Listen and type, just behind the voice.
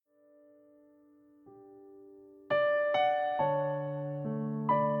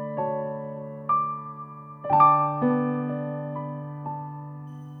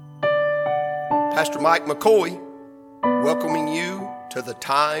Pastor Mike McCoy, welcoming you to the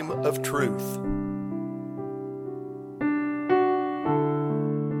Time of Truth.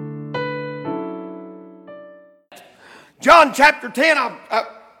 John chapter 10,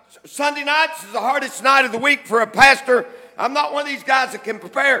 Sunday nights is the hardest night of the week for a pastor. I'm not one of these guys that can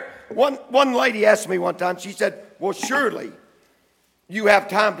prepare. One lady asked me one time, she said, well, surely you have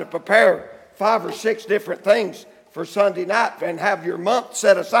time to prepare 5 or 6 different things for Sunday night and have your month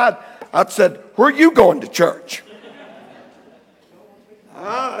set aside. I said, where are you going to church?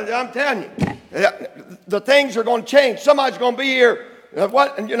 I'm telling you, the things are going to change. Somebody's going to be here.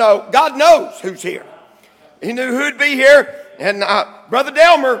 God knows who's here. He knew who'd be here. And Brother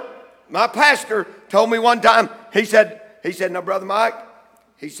Delmer, my pastor, told me one time, he said, now, Brother Mike,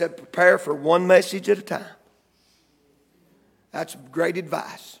 he said, prepare for one message at a time. That's great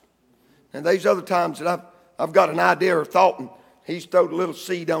advice. And these other times that I've got an idea or thought, and he's thrown a little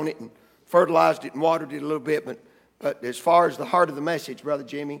seed on it and fertilized it and watered it a little bit. But as far as the heart of the message, Brother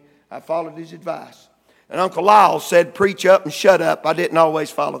Jimmy, I followed his advice. And Uncle Lyle said, preach up and shut up. I didn't always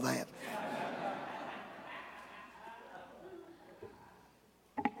follow that.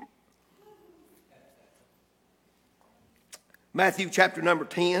 Matthew chapter number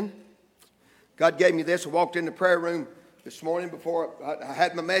 10. God gave me this. I walked in the prayer room this morning before I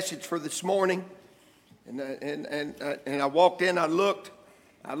had my message for this morning. And I walked in, I looked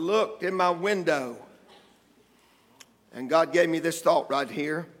in my window. And God gave me this thought right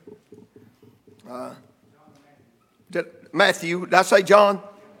here. Matthew, did I say John?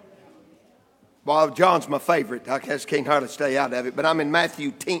 Well, John's my favorite. I just can't hardly stay out of it. But I'm in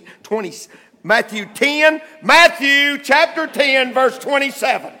Matthew 10, Matthew chapter 10, verse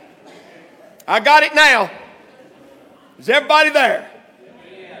 27. I got it now. Is everybody there?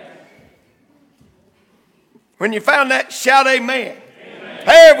 When you found that, shout amen. Amen.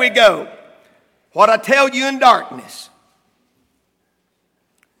 There we go. What I tell you in darkness,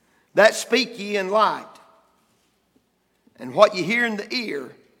 that speak ye in light. And what you hear in the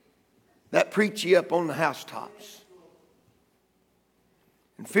ear, that preach ye up on the housetops.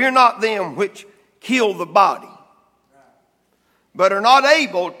 And fear not them which kill the body, but are not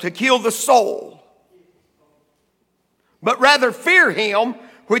able to kill the soul. But rather fear him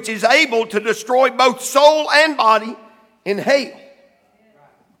which is able to destroy both soul and body in hell.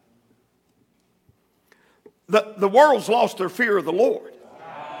 The world's lost their fear of the Lord.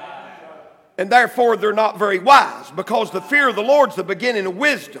 And therefore they're not very wise, because the fear of the Lord's the beginning of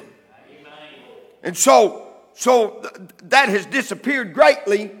wisdom. And so that has disappeared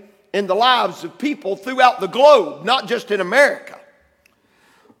greatly in the lives of people throughout the globe, not just in America.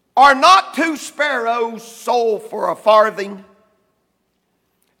 Are not 2 sparrows sold for a farthing?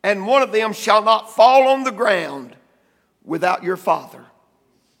 And one of them shall not fall on the ground without your Father.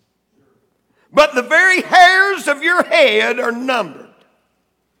 But the very hairs of your head are numbered,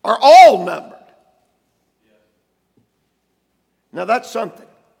 are all numbered. Now that's something.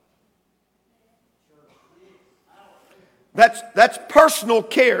 That's personal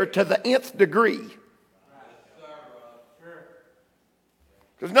care to the nth degree.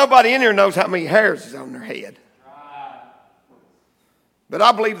 Because nobody in here knows how many hairs is on their head. But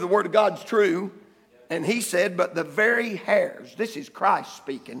I believe the Word of God's true. And he said, but the very hairs, this is Christ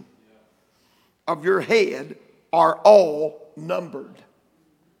speaking, of your head are all numbered.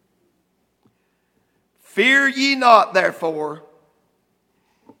 Fear ye not, therefore,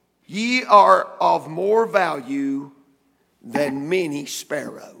 ye are of more value than many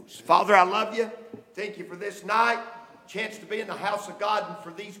sparrows. Father, I love you. Thank you for this night. Chance to be in the house of God, and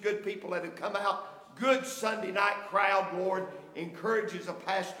for these good people that have come out. Good Sunday night crowd, Lord. Encourages a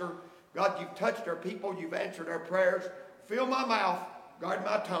pastor. God, you've touched our people. You've answered our prayers. Fill my mouth. Guard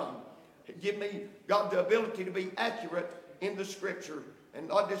my tongue. Give me, God, the ability to be accurate in the Scripture. And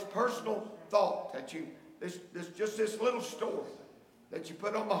God, this personal thought that you, this little story that you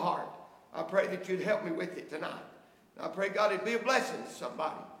put on my heart. I pray that you'd help me with it tonight. I pray, God, it'd be a blessing to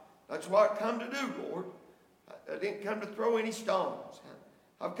somebody. That's what I've come to do, Lord. I didn't come to throw any stones.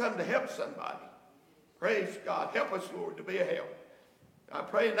 I've come to help somebody. Praise God. Help us, Lord, to be a help. I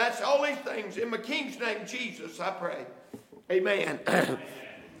pray, and that's all these things. In my King's name, Jesus, I pray. Amen.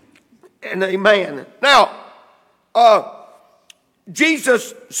 And amen. Now,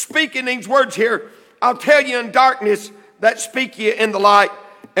 Jesus speaking these words here, I'll tell you in darkness, that speak ye in the light.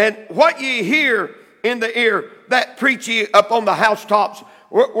 And what ye hear in the ear, that preach ye up on the housetops.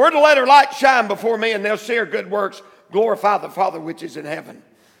 We're to let our light shine before men, and they'll see our good works, glorify the Father which is in heaven.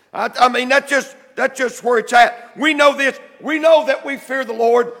 I mean, that's just where it's at. We know this. we know that we fear the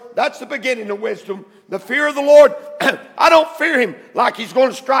Lord. That's the beginning of wisdom. The fear of the Lord. I don't fear him like he's going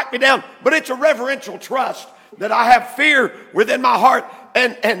to strike me down, but it's a reverential trust that I have fear within my heart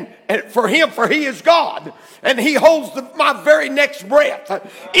and for him, for he is God. And he holds my very next breath.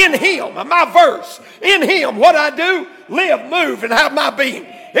 In him, my verse, in him, what I do, live, move, and have my being.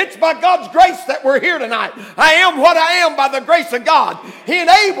 It's by God's grace that we're here tonight. I am what I am by the grace of God. He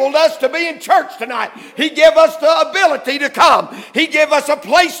enabled us to be in church tonight. He gave us the ability to come. He gave us a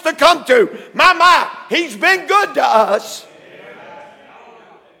place to come to. My, he's been good to us.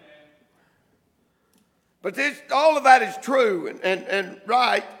 But all of that is true and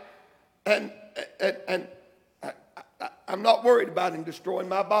right. And I'm not worried about him destroying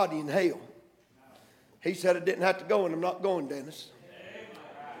my body in hell. He said I didn't have to go, and I'm not going, Dennis.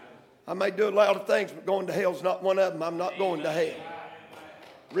 I may do a lot of things, but going to hell is not one of them. I'm not going to hell.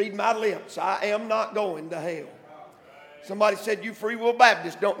 Read my lips. I am not going to hell. Somebody said, you Free Will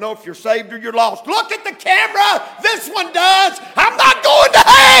Baptists don't know if you're saved or you're lost. Look at the camera. This one does. I'm not going to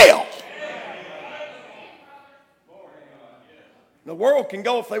hell. The world can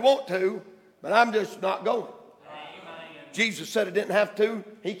go if they want to, but I'm just not going. Jesus said I didn't have to.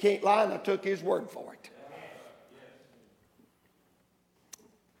 He can't lie, and I took his word for it.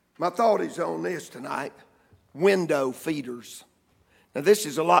 My thought is on this tonight. Window feeders. Now this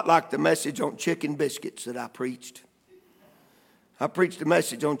is a lot like the message on chicken biscuits that I preached. I preached a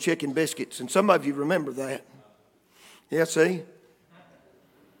message on chicken biscuits, and some of you remember that. Yeah, see?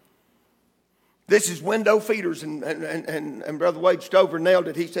 This is window feeders, and Brother Wade Stover nailed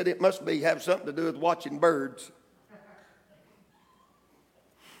it. He said it must have something to do with watching birds.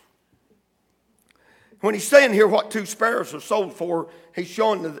 When he's saying here what 2 sparrows are sold for, he's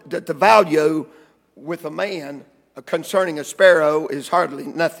showing that the value with a man concerning a sparrow is hardly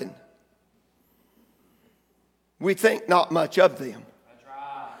nothing. We think not much of them.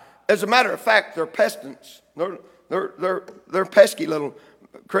 As a matter of fact, they're pestilence. They're pesky little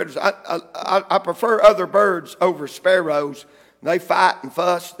critters. I prefer other birds over sparrows. They fight and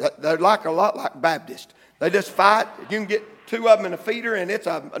fuss. They're a lot like Baptists. They just fight. You can get 2 of them in a feeder, and it's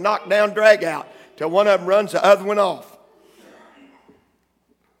a knockdown drag out till one of them runs the other one off.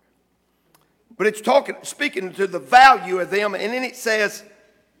 But it's speaking to the value of them, and then it says,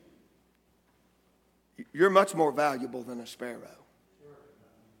 you're much more valuable than a sparrow.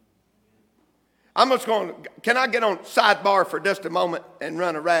 Can I get on sidebar for just a moment and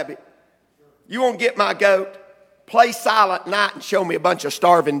run a rabbit? You won't get my goat? Play Silent Night and show me a bunch of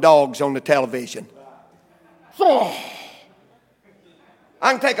starving dogs on the television. Oh.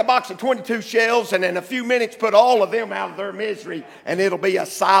 I can take a box of 22 shells and in a few minutes put all of them out of their misery, and it'll be a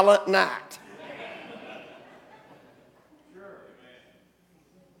silent night.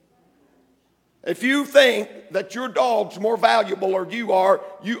 If you think that your dog's more valuable or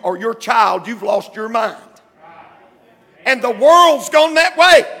or your child, you've lost your mind. And the world's gone that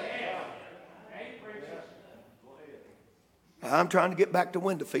way. I'm trying to get back to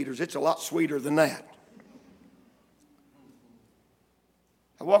window feeders. It's a lot sweeter than that.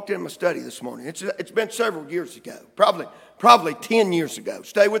 I walked in my study this morning. It's been several years ago, probably 10 years ago.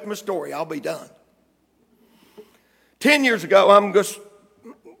 Stay with my story. I'll be done. 10 years ago, I'm just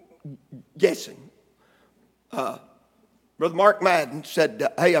guessing. Brother Mark Madden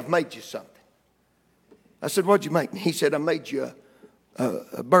said, hey, I've made you something. I said, what'd you make me? He said, I made you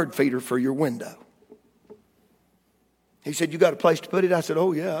a bird feeder for your window. He said, you got a place to put it? I said,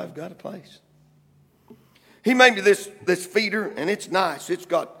 oh, yeah, I've got a place. He made me this feeder, and it's nice. It's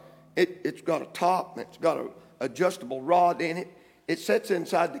got a top, and it's got an adjustable rod in it. It sits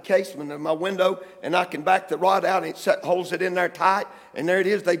inside the casement of my window, and I can back the rod out, and it holds it in there tight. And there it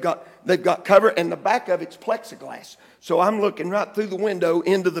is. They've got cover, and the back of it's plexiglass. So I'm looking right through the window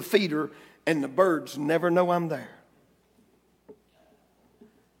into the feeder, and the birds never know I'm there.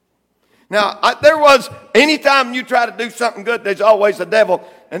 Now, anytime you try to do something good, there's always a devil.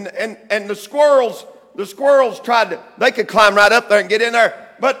 And the squirrels they could climb right up there and get in there.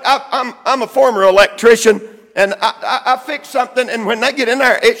 But I'm a former electrician, and I fix something, and when they get in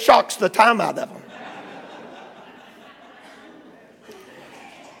there, it shocks the time out of them.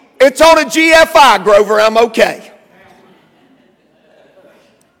 It's on a GFI, Grover, I'm okay.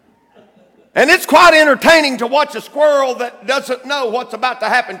 And it's quite entertaining to watch a squirrel that doesn't know what's about to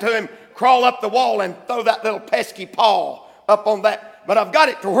happen to him crawl up the wall and throw that little pesky paw up on that. But I've got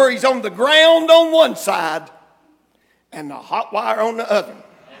it to where he's on the ground on one side and the hot wire on the other.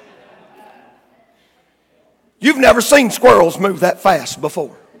 You've never seen squirrels move that fast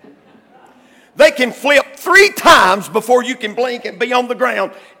before. They can flip 3 times before you can blink and be on the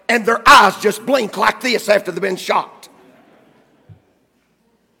ground, and their eyes just blink like this after they've been shocked.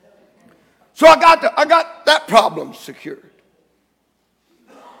 So I got that problem secured.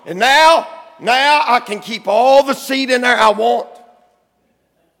 And now I can keep all the seed in there I want.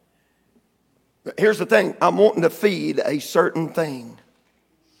 But here's the thing. I'm wanting to feed a certain thing.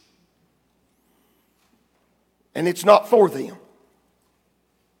 And it's not for them.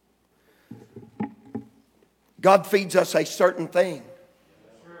 God feeds us a certain thing.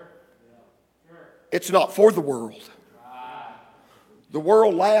 It's not for the world. The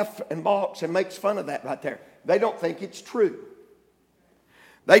world laughs and mocks and makes fun of that right there. They don't think it's true.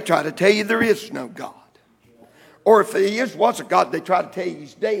 They try to tell you there is no God. Or if there was a God, they try to tell you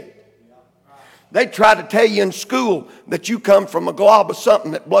he's dead. They try to tell you in school that you come from a glob of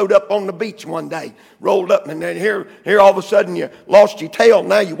something that blowed up on the beach one day, rolled up, and then here all of a sudden you lost your tail,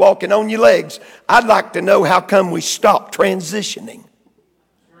 now you're walking on your legs. I'd like to know how come we stopped transitioning.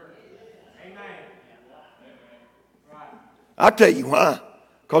 I'll tell you why.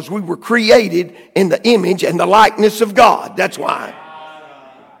 Because we were created in the image and the likeness of God. That's why.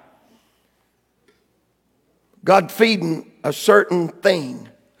 God feeding a certain thing.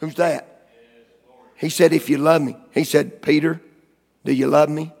 Who's that? He said, if you love me. He said, Peter, do you love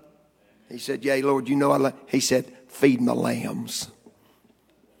me? He said, yea, Lord, you know I love. He said, feed my lambs.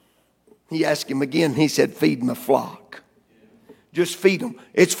 He asked him again. He said, feed my flock. Just feed them.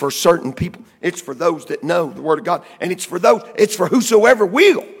 It's for certain people. It's for those that know the Word of God. And it's for whosoever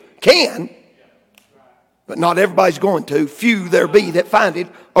will, can. But not everybody's going to. Few there be that find it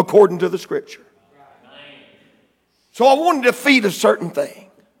according to the Scripture. So I wanted to feed a certain thing.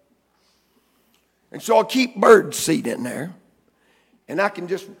 And so I'll keep bird seed in there. And I can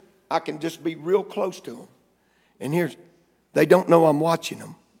just be real close to them. And they don't know I'm watching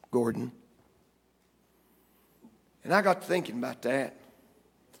them, Gordon. And I got thinking about that.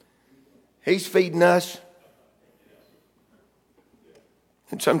 He's feeding us.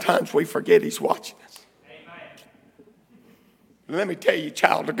 And sometimes we forget he's watching us. Let me tell you,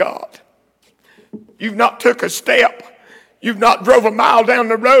 child of God. You've not took a step. You've not drove a mile down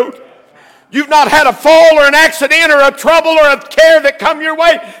the road. You've not had a fall or an accident or a trouble or a care that come your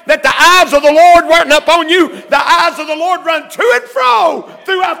way, that the eyes of the Lord weren't upon you. The eyes of the Lord run to and fro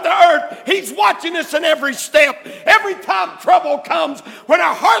throughout the earth. He's watching us in every step. Every time trouble comes, when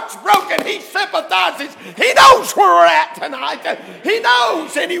our heart's broken, he sympathizes. He knows where we're at tonight. He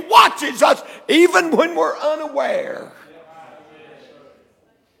knows, and he watches us even when we're unaware.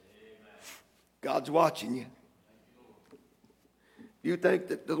 God's watching you. You think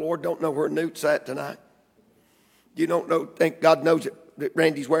that the Lord don't know where Newt's at tonight? You think God knows that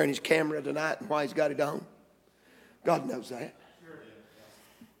Randy's wearing his camera tonight and why he's got it on? God knows that.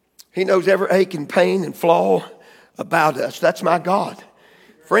 He knows every ache and pain and flaw about us. That's my God.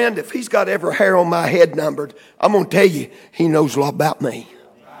 Friend, if he's got every hair on my head numbered, I'm going to tell you, he knows a lot about me.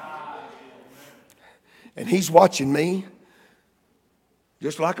 And he's watching me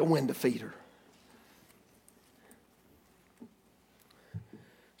just like a window feeder.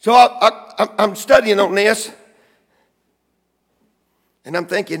 So I'm studying on this, and I'm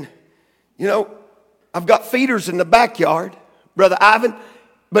thinking, I've got feeders in the backyard, Brother Ivan,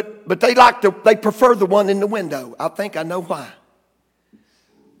 but they prefer the one in the window. I think I know why.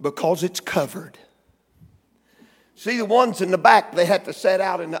 Because it's covered. See, the ones in the back, they have to set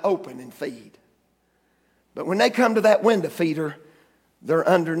out in the open and feed. But when they come to that window feeder, they're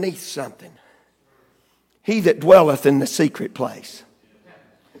underneath something. He that dwelleth in the secret place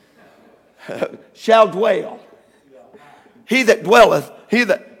shall dwell. He that dwelleth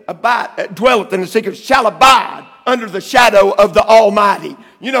in the secret shall abide under the shadow of the Almighty.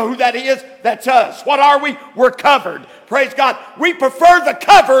 You know who that is? That's us. What are we? We're covered. Praise God. We prefer the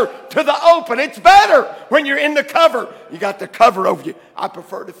cover to the open. It's better when you're in the cover. You got the cover over you. I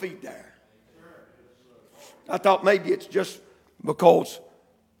prefer to feed there. I thought maybe it's just because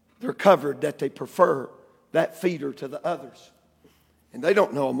they're covered that they prefer that feeder to the others. And they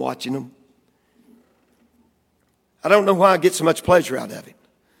don't know I'm watching them. I don't know why I get so much pleasure out of it.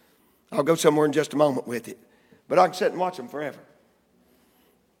 I'll go somewhere in just a moment with it. But I can sit and watch them forever.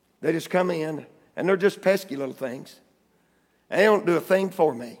 They just come in, and they're just pesky little things. And they don't do a thing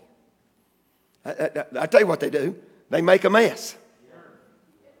for me. I tell you what they do. They make a mess.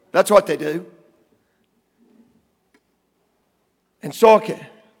 That's what they do. And so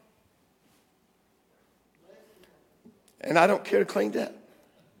and I don't care to clean up.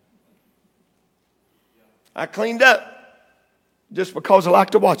 I cleaned up just because I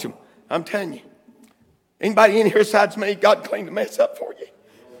like to watch them. I'm telling you. Anybody in here besides me, God cleaned the mess up for you.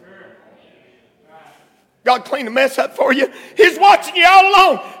 God cleaned the mess up for you. He's watching you all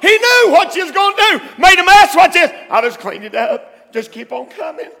along. He knew what you was going to do. Made a mess. Watch this. I just cleaned it up. Just keep on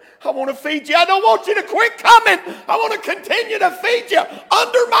coming. I want to feed you. I don't want you to quit coming. I want to continue to feed you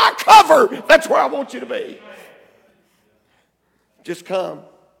under my cover. That's where I want you to be. Just come,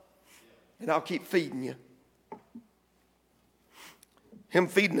 and I'll keep feeding you. Him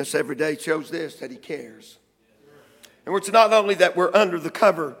feeding us every day shows this, that he cares. And it's not only that we're under the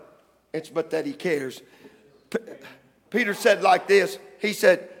cover, but that he cares. Peter said like this. He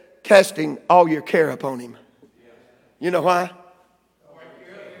said, casting all your care upon him. You know why?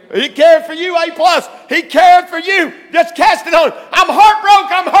 He cared for you, A+. He cared for you. Just cast it on him. I'm heartbroken.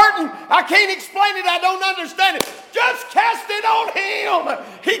 I'm hurting. I can't explain it. I don't understand it. Just cast it on him.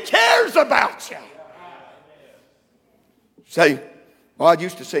 He cares about you. Say, well, I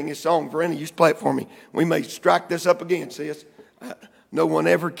used to sing this song. Verena used to play it for me. We may strike this up again, sis. No one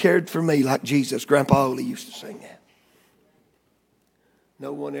ever cared for me like Jesus. Grandpa Ole used to sing that.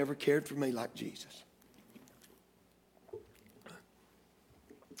 No one ever cared for me like Jesus.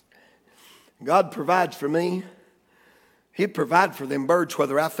 God provides for me. He'll provide for them birds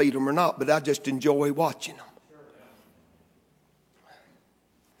whether I feed them or not, but I just enjoy watching them.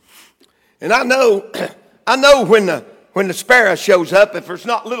 And I know when the sparrow shows up, if there's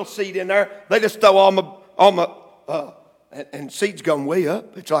not little seed in there, they just throw all my and seed's gone way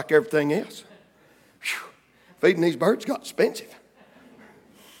up. It's like everything else. Whew. Feeding these birds got expensive.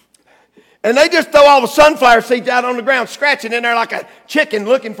 And they just throw all the sunflower seeds out on the ground, scratching in there like a chicken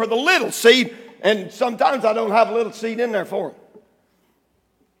looking for the little seed. And sometimes I don't have a little seed in there for them.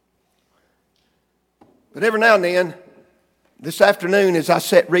 But every now and then, this afternoon as I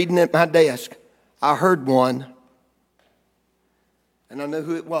sat reading at my desk, I heard one. And I knew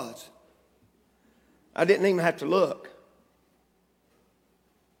who it was. I didn't even have to look.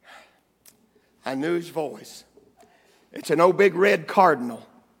 I knew his voice. It's an old big red cardinal.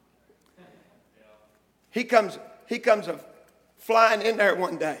 He comes flying in there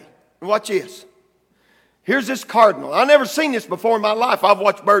one day. And watch this. Here's this cardinal. I've never seen this before in my life. I've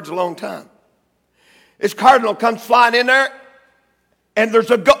watched birds a long time. This cardinal comes flying in there, and there's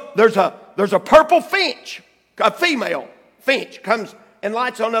a purple finch, a female finch comes and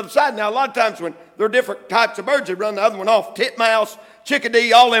lights on the other side. Now, a lot of times when there are different types of birds, they run the other one off. Titmouse,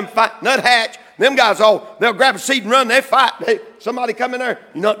 chickadee, all them fight. Nuthatch, them guys they'll grab a seed and run. They fight. Somebody come in there,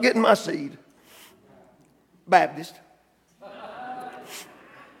 you're not getting my seed. Baptist.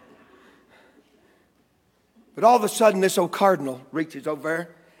 But all of a sudden, this old cardinal reaches over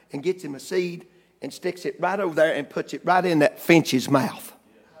there and gets him a seed and sticks it right over there and puts it right in that finch's mouth.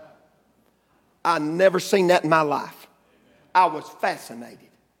 I never seen that in my life. I was fascinated.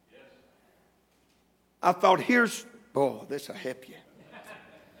 I thought, this will help you.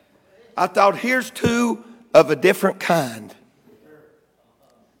 I thought, here's two of a different kind.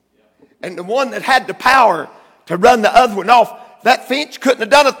 And the one that had the power to run the other one off, that finch couldn't have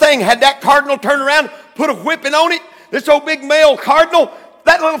done a thing. Had that cardinal turned around, put a whipping on it, this old big male cardinal,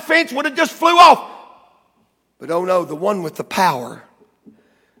 that little finch would have just flew off. But oh no, the one with the power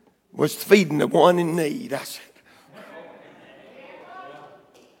was feeding the one in need. I said,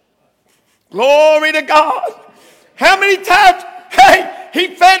 glory to God. How many times,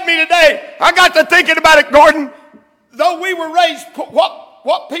 he fed me today. I got to thinking about it, Gordon. Though we were raised,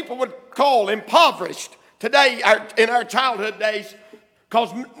 what people would call impoverished today in our childhood days,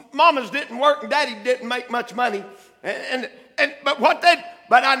 because mamas didn't work and daddy didn't make much money. But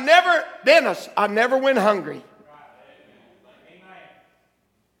I never, Dennis, I never went hungry.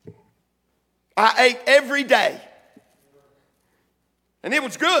 I ate every day. And it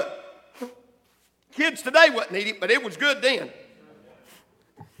was good. Kids today wouldn't eat it, but it was good then.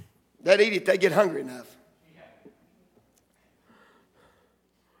 They'd eat it, they get hungry enough.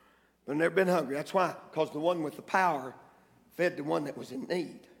 But I've never been hungry. That's why. Because the one with the power fed the one that was in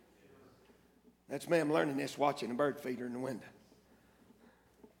need. That's me. I'm learning this watching a bird feeder in the window.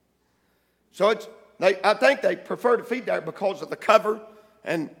 So I think they prefer to feed there because of the cover,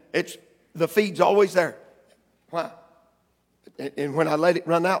 and the feed's always there. Why? And when I let it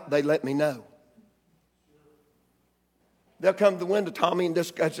run out, they let me know. They'll come to the window, Tommy, and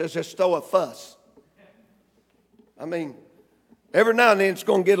just throw a fuss. I mean, every now and then it's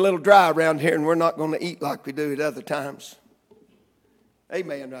going to get a little dry around here, and we're not going to eat like we do at other times.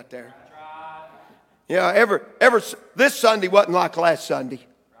 Amen right there. Yeah, this Sunday wasn't like last Sunday.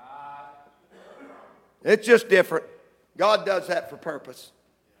 It's just different. God does that for purpose.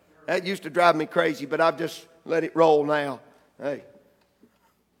 That used to drive me crazy, but I've just let it roll now. Hey,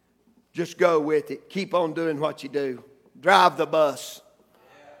 just go with it. Keep on doing what you do. Drive the bus.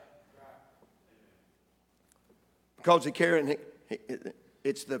 Because the caring,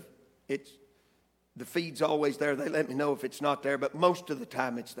 The feed's always there. They let me know if it's not there, but most of the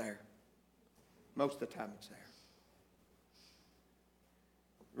time it's there. Most of the time it's there.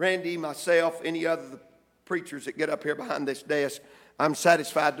 Randy, myself, any other preachers that get up here behind this desk, I'm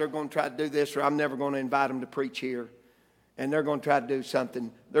satisfied they're going to try to do this, or I'm never going to invite them to preach here. And they're going to try to do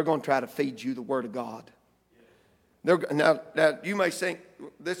something. They're going to try to feed you the Word of God. Now, you may think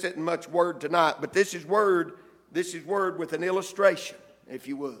this isn't much word tonight, but this is word with an illustration, if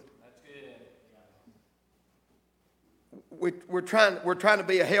you would. We're trying to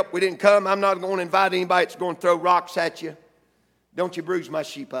be a help. We didn't come. I'm not going to invite anybody that's going to throw rocks at you. Don't you bruise my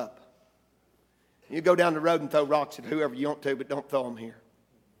sheep up. You go down the road and throw rocks at whoever you want to, but don't throw them here.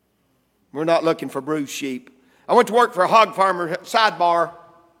 We're not looking for bruised sheep. I went to work for a hog farmer, sidebar,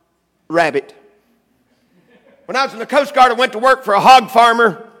 rabbit. When I was in the Coast Guard, I went to work for a hog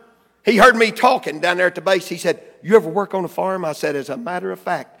farmer. He heard me talking down there at the base. He said, "You ever work on a farm?" I said, "As a matter of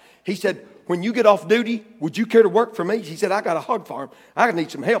fact." He said, "When you get off duty, would you care to work for me?" He said, "I got a hog farm. I need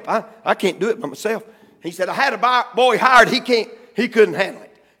some help. I can't do it by myself." He said, "I had a boy hired. He couldn't handle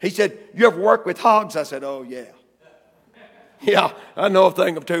it." He said, "You ever work with hogs?" I said, "Oh, yeah. Yeah, I know a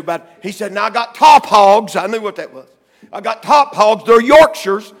thing or two about it." He said, "Now I got top hogs." I knew what that was. "I got top hogs. They're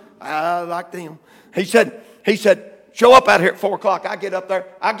Yorkshires. I like them." He said, "Show up out here at 4 o'clock. I get up there.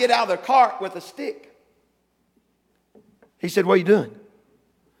 I get out of the cart with a stick." He said, "What are you doing?"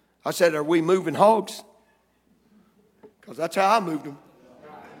 I said, "Are we moving hogs?" Because that's how I moved them.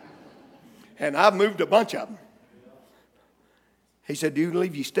 And I've moved a bunch of them. He said, "Do you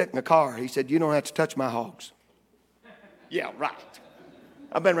leave your stick in the car?" He said, "You don't have to touch my hogs." Yeah, right.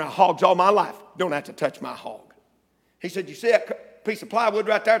 I've been around hogs all my life. Don't have to touch my hog. He said, "You see that piece of plywood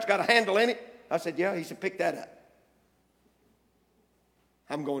right there? It's got a handle in it." I said, "Yeah." He said, "Pick that up."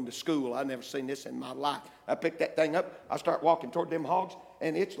 I'm going to school. I've never seen this in my life. I pick that thing up. I start walking toward them hogs,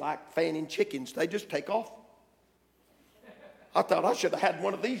 and it's like fanning chickens. They just take off. I thought I should have had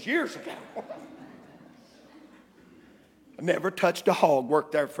one of these years ago. I never touched a hog.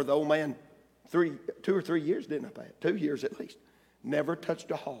 Worked there for the old man 2 or 3 years, didn't I, Pat? 2 years at least. Never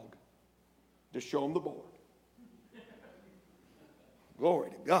touched a hog. Just show them the board.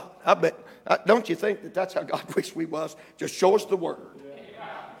 Glory to God. I bet. Don't you think that that's how God wished we was? Just show us the word.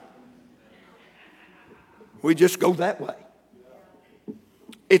 We just go that way.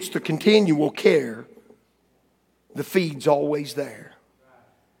 It's the continual care. The feed's always there.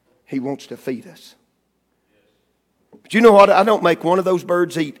 He wants to feed us. But you know what? I don't make one of those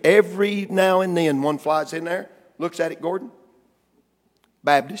birds eat. Every now and then one flies in there, looks at it, Gordon,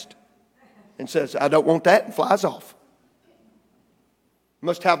 Baptist, and says, "I don't want that," and flies off.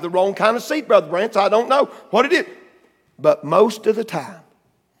 Must have the wrong kind of seed, Brother Brant. I don't know what it is. But most of the time,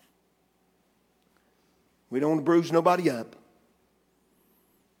 we don't want to bruise nobody up.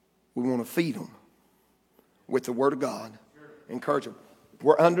 We want to feed them with the Word of God. Encourage them.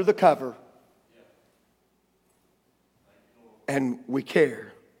 We're under the cover. And we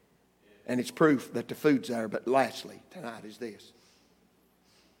care. And it's proof that the food's there. But lastly, tonight is this.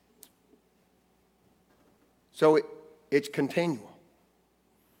 So it's continual.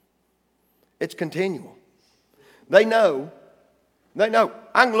 It's continual. They know. I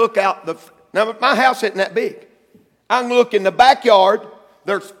can look out now my house isn't that big. I can look in the backyard.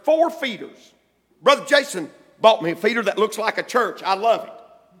 There's 4 feeders. Brother Jason bought me a feeder that looks like a church. I love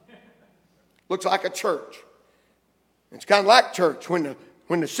it. Looks like a church. It's kind of like church. When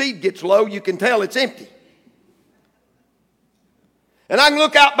the seed gets low, you can tell it's empty. And I can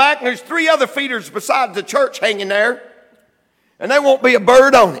look out back, and there's 3 other feeders besides the church hanging there, and there won't be a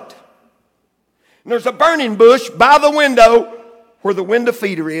bird on it. And there's a burning bush by the window where the window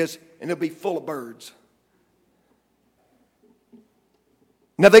feeder is, and it'll be full of birds.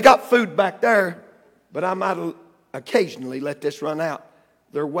 Now, they got food back there, but I might occasionally let this run out.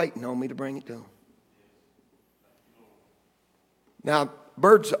 They're waiting on me to bring it to them. Now,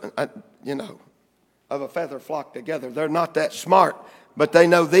 birds, of a feather flock together. They're not that smart, but they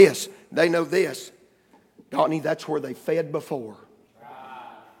know this. They know this. Donnie, that's where they fed before.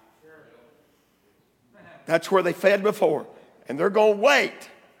 That's where they fed before. And they're going to wait.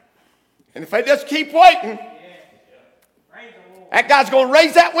 And if they just keep waiting, that guy's going to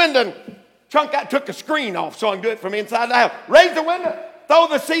raise that window. Chunk, I took the screen off so I can do it from inside the house. Raise the window, throw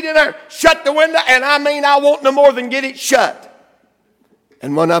the seed in there, shut the window, and I want no more than get it shut.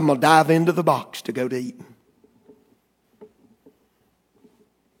 And one of them will dive into the box to go to eating.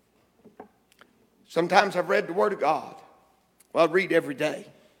 Sometimes I've read the Word of God. Well, I read every day.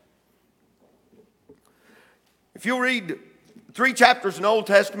 If you'll read 3 chapters in the Old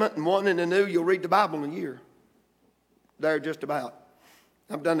Testament and 1 in the New, you'll read the Bible in a year. There just about.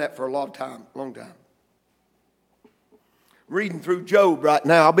 I've done that for a long time. Reading through Job right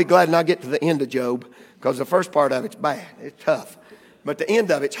now. I'll be glad when I get to the end of Job, because the first part of it's bad. It's tough. But the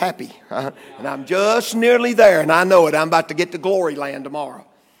end of it's happy. And I'm just nearly there, and I know it. I'm about to get to glory land tomorrow.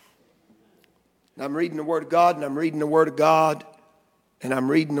 And I'm reading the Word of God, and I'm reading the Word of God, and I'm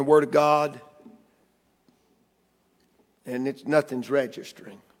reading the Word of God, and nothing's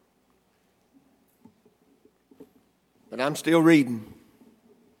registering. But I'm still reading.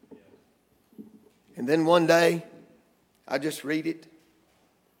 And then one day, I just read it.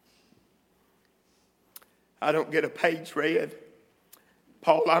 I don't get a page read.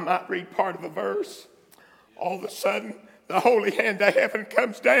 Paul, I might read part of a verse. All of a sudden, the holy hand of heaven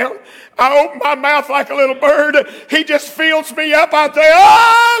comes down. I open my mouth like a little bird. He just fills me up. I say,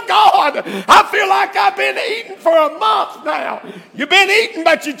 oh, God, I feel like I've been eating for a month now. You've been eating,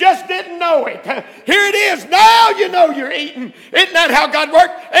 but you just didn't know it. Here it is. Now you know you're eating. Isn't that how God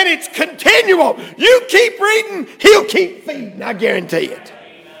works? And it's continual. You keep reading, He'll keep feeding. I guarantee it.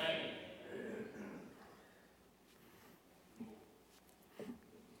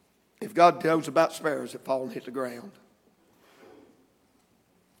 If God knows about sparrows that fall and hit the ground,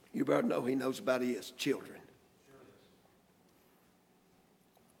 you better know He knows about His children.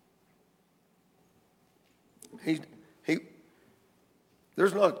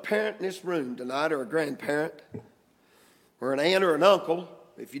 There's not a parent in this room tonight, or a grandparent, or an aunt or an uncle,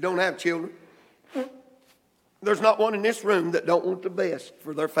 if you don't have children. There's not one in this room that don't want the best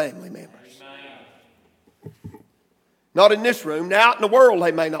for their family members. Not in this room. Now out in the world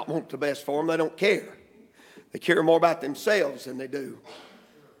they may not want the best for them. They don't care. They care more about themselves than they do.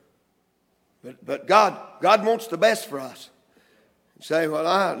 But God wants the best for us. You say, well,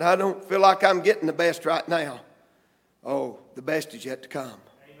 I don't feel like I'm getting the best right now. Oh, the best is yet to come. Amen.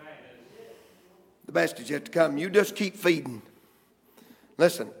 The best is yet to come. You just keep feeding.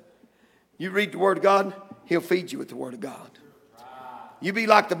 Listen, you read the Word of God, He'll feed you with the Word of God. You be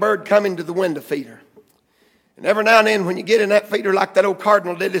like the bird coming to the window feeder. And every now and then when you get in that feeder like that old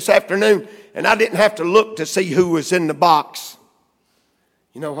cardinal did this afternoon, and I didn't have to look to see who was in the box.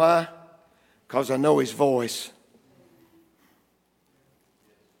 You know why? Because I know His voice.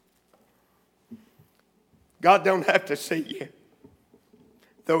 God don't have to see you,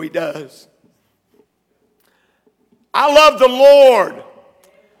 though He does. I love the Lord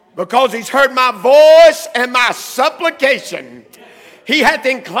because He's heard my voice and my supplication. He hath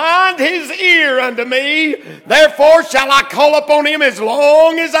inclined His ear unto me. Therefore shall I call upon Him as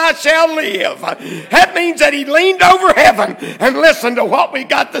long as I shall live. That means that He leaned over heaven and listened to what we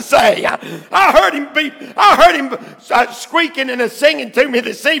got to say. I heard him squeaking and singing to me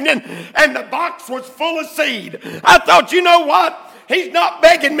this evening, and the box was full of seed. I thought, you know what? He's not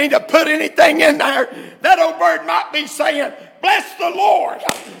begging me to put anything in there. That old bird might be saying, bless the Lord.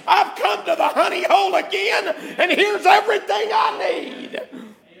 I've come to the honey hole again, and here's everything I need.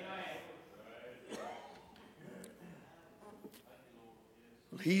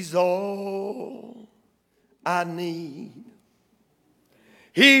 He's all I need.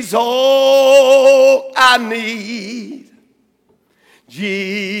 He's all I need.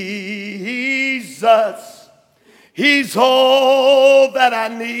 Jesus. He's all that I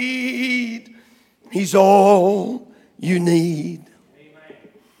need. He's all you need.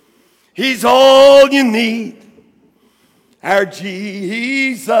 He's all you need. Our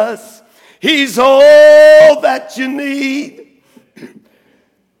Jesus. He's all that you need.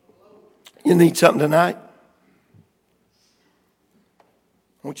 You need something tonight?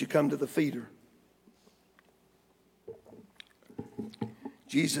 Won't you come to the feeder?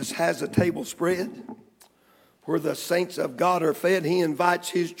 Jesus has a table spread where the saints of God are fed. He invites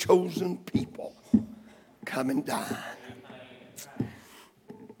His chosen people. Come and dine.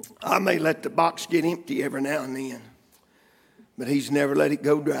 I may let the box get empty every now and then, but He's never let it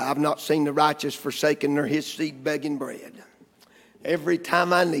go dry. I've not seen the righteous forsaken nor his seed begging bread. Every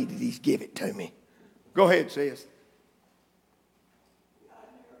time I need it, He's give it to me. Go ahead, sis.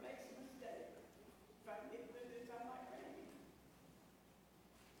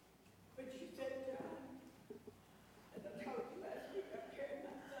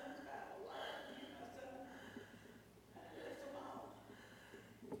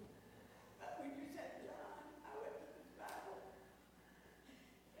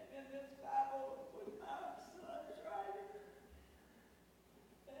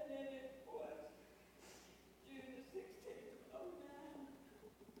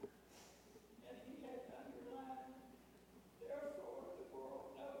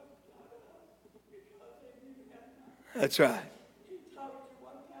 That's right.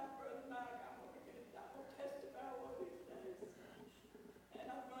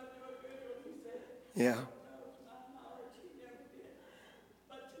 Yeah.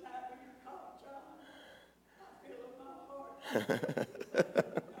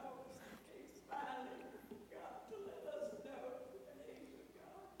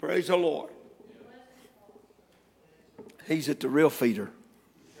 Praise the Lord. He's at the real feeder.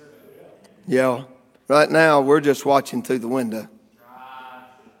 Yeah. Right now, we're just watching through the window.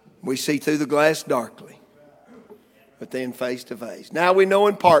 We see through the glass darkly, but then face to face. Now we know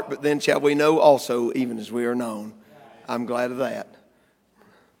in part, but then shall we know also, even as we are known. I'm glad of that.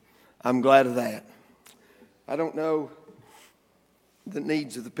 I'm glad of that. I don't know the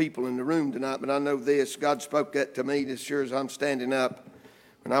needs of the people in the room tonight, but I know this. God spoke that to me as sure as I'm standing up.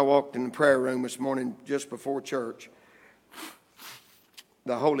 When I walked in the prayer room this morning just before church,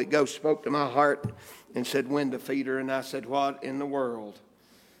 the Holy Ghost spoke to my heart and said, window feeder. And I said, what in the world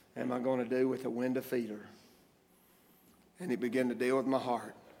am I going to do with a window feeder? And he began to deal with my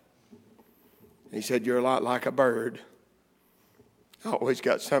heart. He said, you're a lot like a bird. I always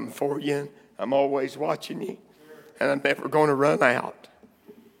got something for you. I'm always watching you. And I'm never going to run out.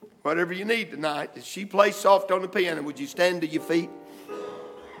 Whatever you need tonight. As she plays soft on the piano, would you stand to your feet?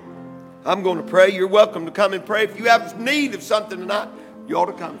 I'm going to pray. You're welcome to come and pray. If you have need of something tonight, you ought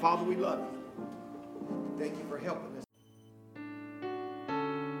to come. Father, we love you. Thank you for helping us.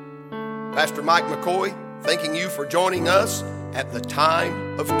 Pastor Mike McCoy, thanking you for joining us at the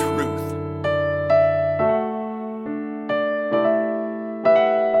Time of Truth.